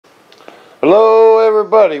Hello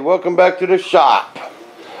everybody, welcome back to the shop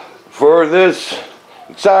for this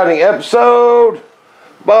exciting episode.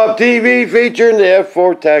 Bob TV featuring the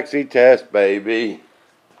F-4 taxi test, baby.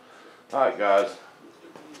 Alright guys,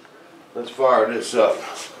 let's fire this up.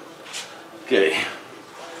 Okay,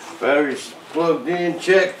 batteries plugged in,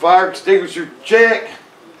 check. Fire extinguisher, check.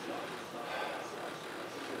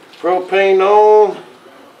 Propane on.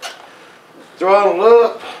 Throttle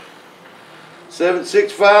up.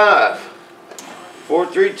 765. 4,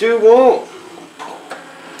 3, 2, 1.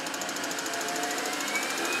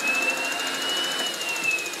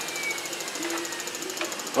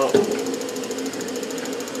 Oh.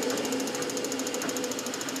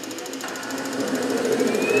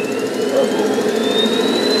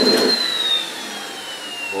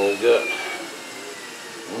 We got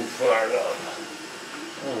one fired up.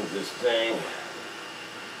 Oh, this thing.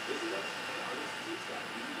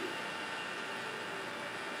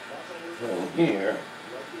 From here.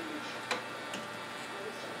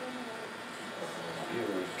 Give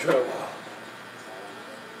me trouble.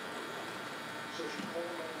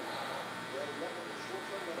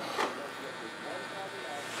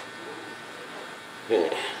 Okay.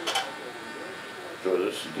 Try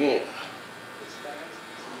this again.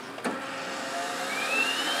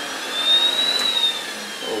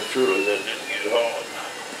 Oh, surely that didn't get hot.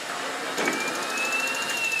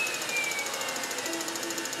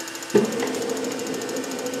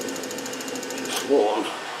 Just one.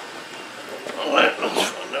 Alright, let's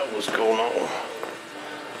find out what's going on.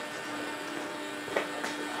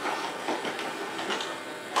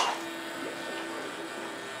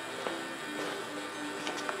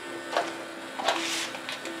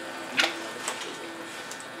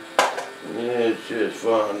 Let's just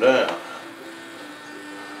find out.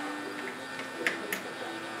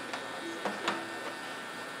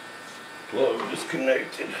 Plug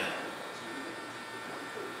disconnected.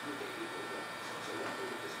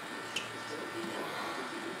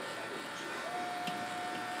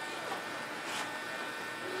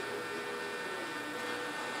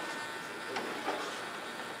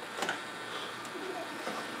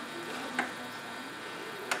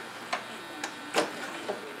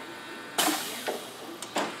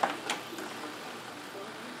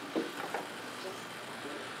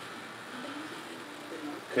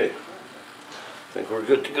 Okay, I think we're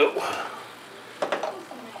good to go.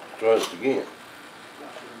 Try this again.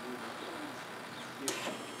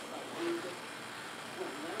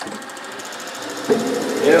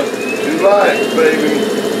 Yep, 2 lights, baby.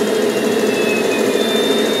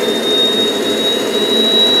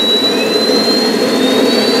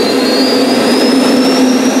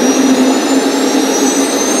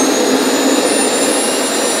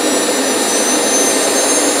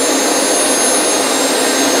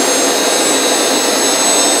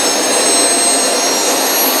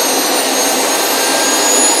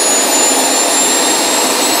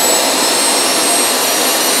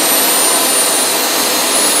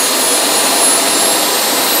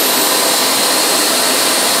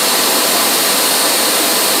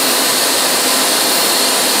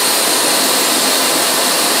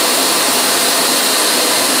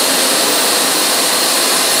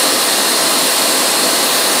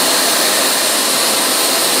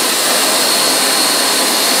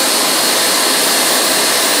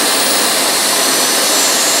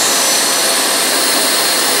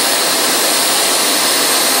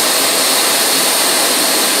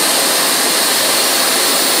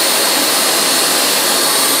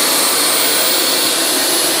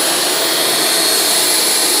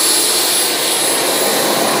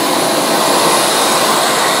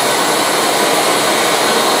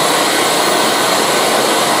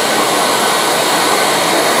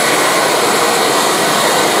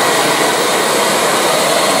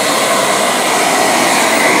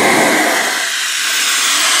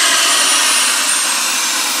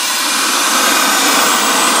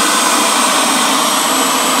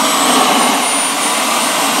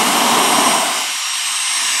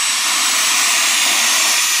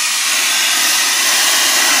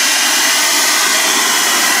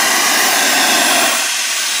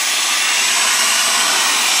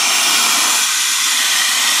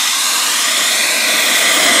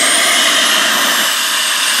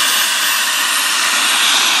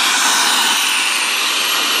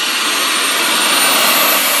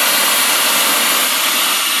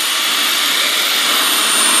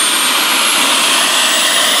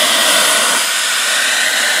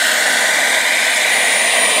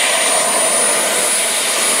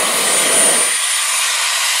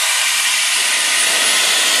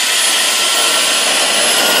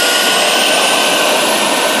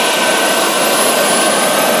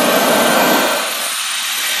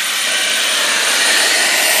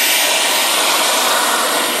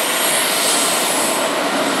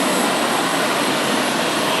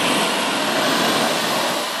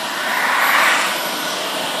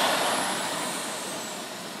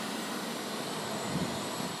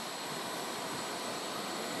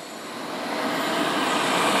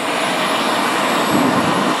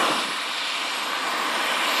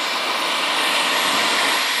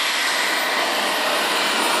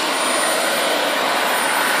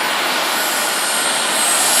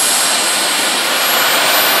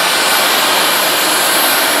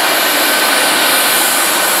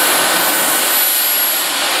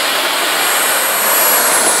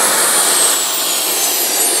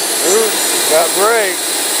 Got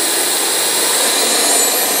brakes.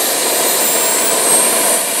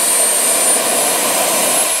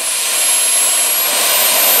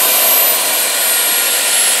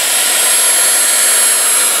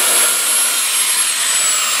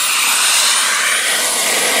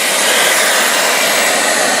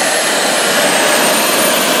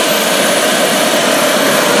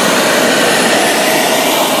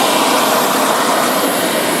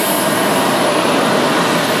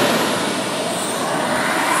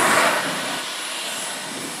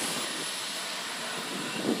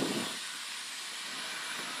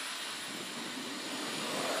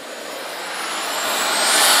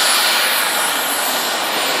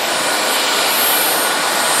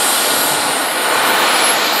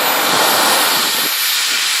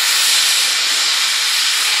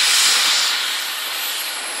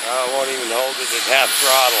 I won't even hold it at half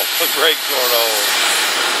throttle. The brakes won't hold.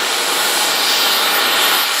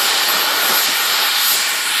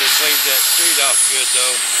 Just cleaned that street off good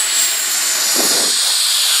though.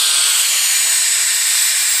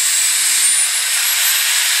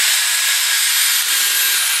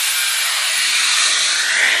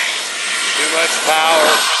 Too much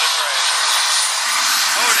power for the brakes.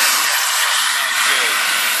 Oh, that jet fuel smells good.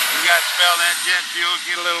 You guys smell that jet fuel?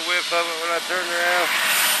 Get a little whiff of it when I turn around.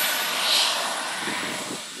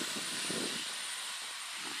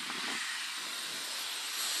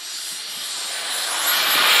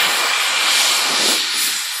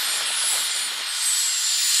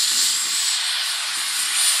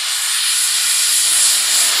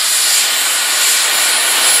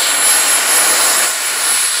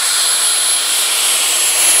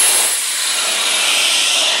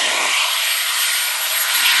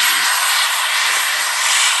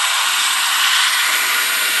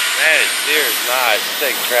 Man, it steers nice. This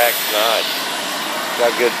thing tracks nice.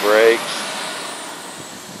 Got good brakes.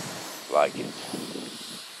 Like it.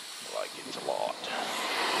 Like it a lot.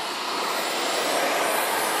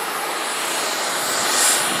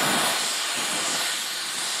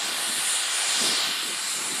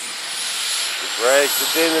 The brakes at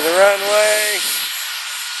the end of the runway.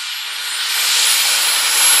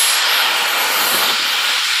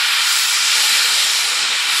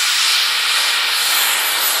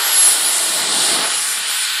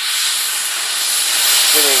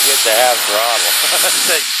 Couldn't even get to half throttle. That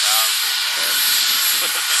thing's powerful, man.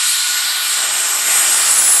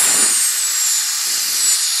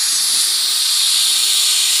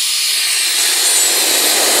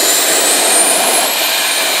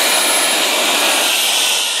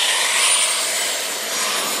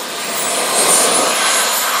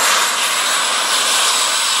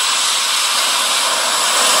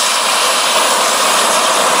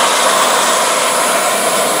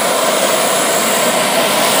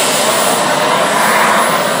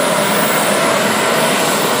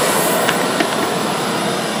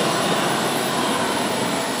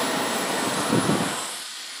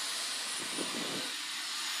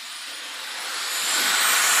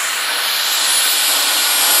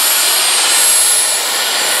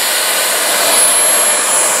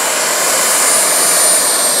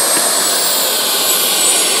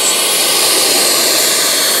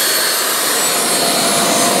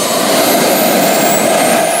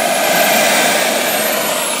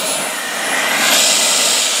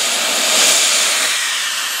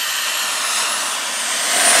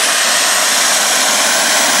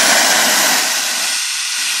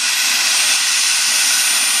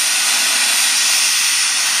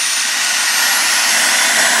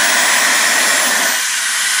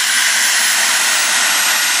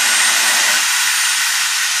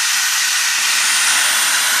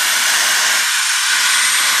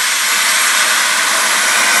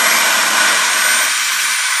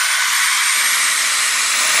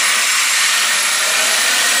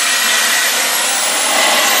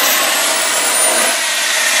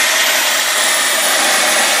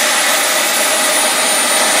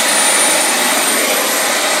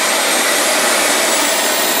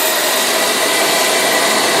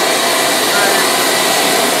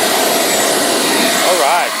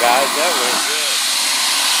 Guys, that went good.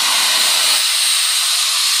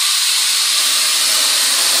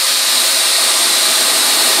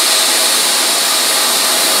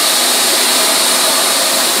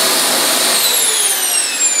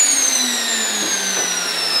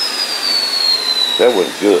 That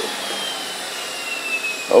went good.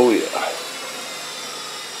 Oh yeah.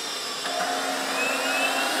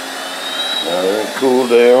 Now they're in cool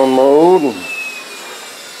down mode.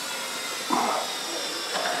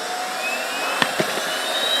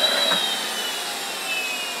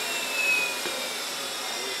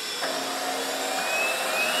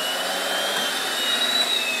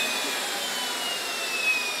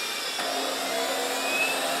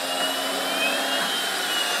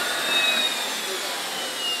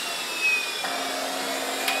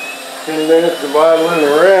 10 minutes of idling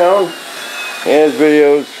around. And this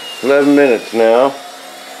video's 11 minutes now.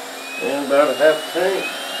 And about a half tank.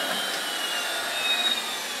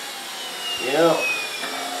 Yeah.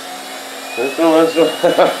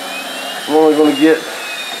 I'm only going to get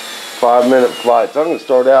 5-minute flights. I'm going to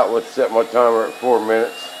start out with set my timer at 4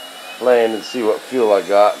 minutes. Land and see what fuel I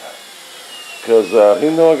got. Because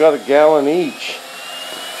even though I got a gallon each,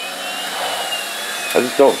 I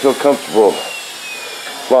just don't feel comfortable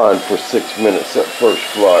flying for 6 minutes that first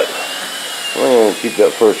flight. I'm going to keep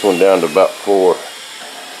that first one down to about 4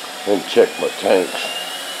 and check my tanks.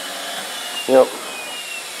 Yep.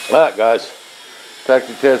 Alright guys,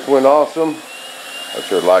 taxi test went awesome. I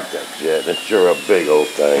sure like that jet. It's sure a big old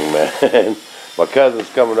thing, man. My cousin's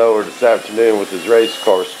coming over this afternoon with his race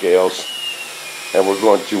car scales, and we're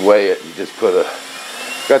going to weigh it. You just put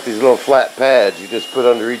got these little flat pads you just put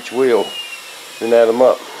under each wheel and add them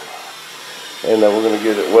up. And we're going to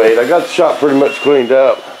get it weighed. I got the shop pretty much cleaned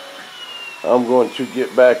up. I'm going to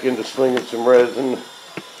get back into slinging some resin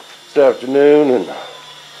this afternoon, and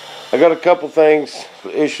I got a couple things,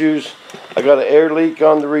 issues. I got an air leak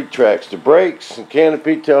on the retracts. The brakes and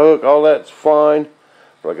canopy, tail hook, all that's fine,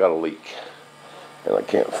 but I got a leak, and I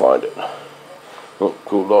can't find it. Oh,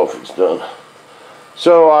 cooled off, it's done.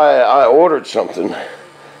 So I ordered something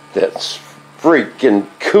that's freaking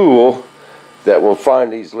cool that will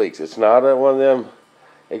find these leaks. It's not one of them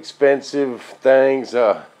expensive things,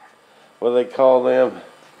 what do they call them?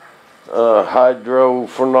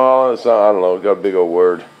 Hydrophonolos, I don't know, got a big old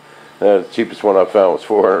word. The cheapest one I found was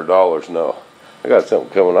 $400. No, I got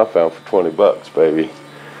something coming I found for 20 bucks, baby.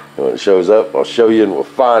 And when it shows up, I'll show you, and we'll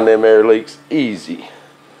find them air leaks easy.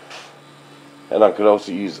 And I could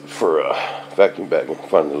also use it for vacuum bag, and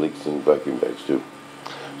find the leaks in the vacuum bags too.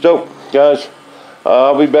 So, guys,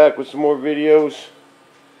 I'll be back with some more videos,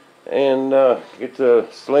 and get to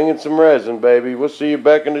slinging some resin, baby. We'll see you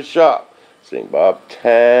back in the shop. Same Bob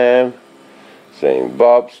time, same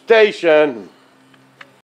Bob station.